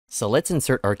So let's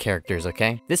insert our characters,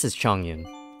 okay? This is Chongyun.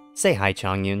 Say hi,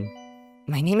 Chongyun.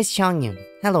 My name is Chongyun.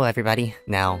 Hello, everybody.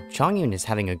 Now, Chongyun is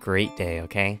having a great day,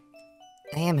 okay?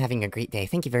 I am having a great day.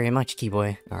 Thank you very much,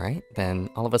 kiboyr. Alright, then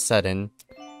all of a sudden,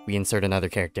 we insert another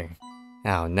character.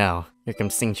 Oh no, here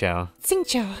comes Xingqiu.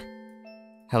 Xingqiu.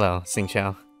 Hello,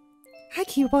 Xingqiu. Hi,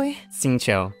 kiboyr.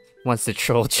 Xingqiu wants to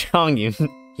troll Chongyun.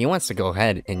 He wants to go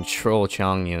ahead and troll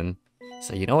Chongyun.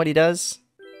 So you know what he does?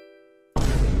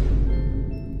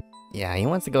 Yeah, he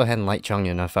wants to go ahead and light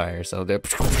Chongyun on fire, so they're...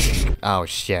 Oh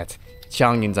shit.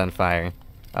 Chongyun's on fire.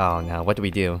 Oh no, what do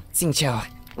we do? Xingqiu,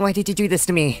 why did you do this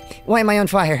to me? Why am I on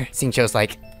fire? Xingqiu's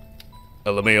like,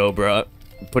 LMAO, bruh.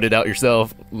 Put it out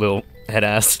yourself, little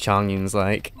head-ass. Chongyun's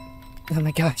like... Oh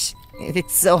my gosh,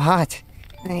 it's so hot.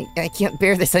 I can't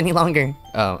bear this any longer.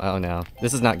 Oh no.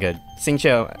 This is not good.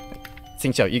 Xingqiu,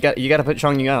 you gotta put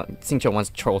Chongyun out. Xingqiu wants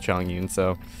to troll Chongyun,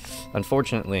 so...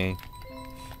 Unfortunately,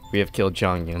 we have killed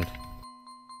Chongyun.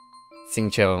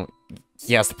 Xingqiu,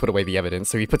 he has to put away the evidence,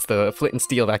 so he puts the flint and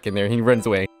steel back in there and he runs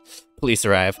away. Police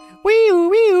arrive. Wee-oo,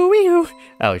 wee-oo, wee-oo!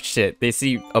 Oh shit, they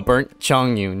see a burnt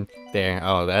Chongyun there.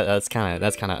 Oh, that's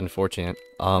kinda unfortunate.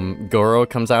 Goro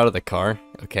comes out of the car.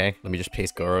 Okay, let me just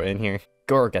paste Goro in here.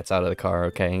 Goro gets out of the car,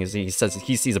 okay, he says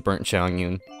he sees a burnt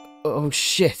Chongyun. Oh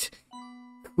shit!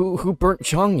 Who burnt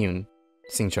Chongyun?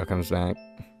 Xingqiu comes back.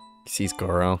 He sees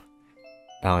Goro.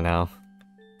 Oh no.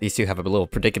 These two have a little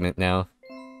predicament now.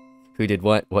 Who did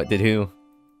what? What did who?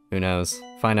 Who knows?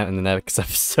 Find out in the next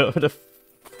episode of...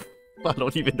 I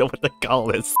don't even know what to call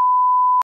this.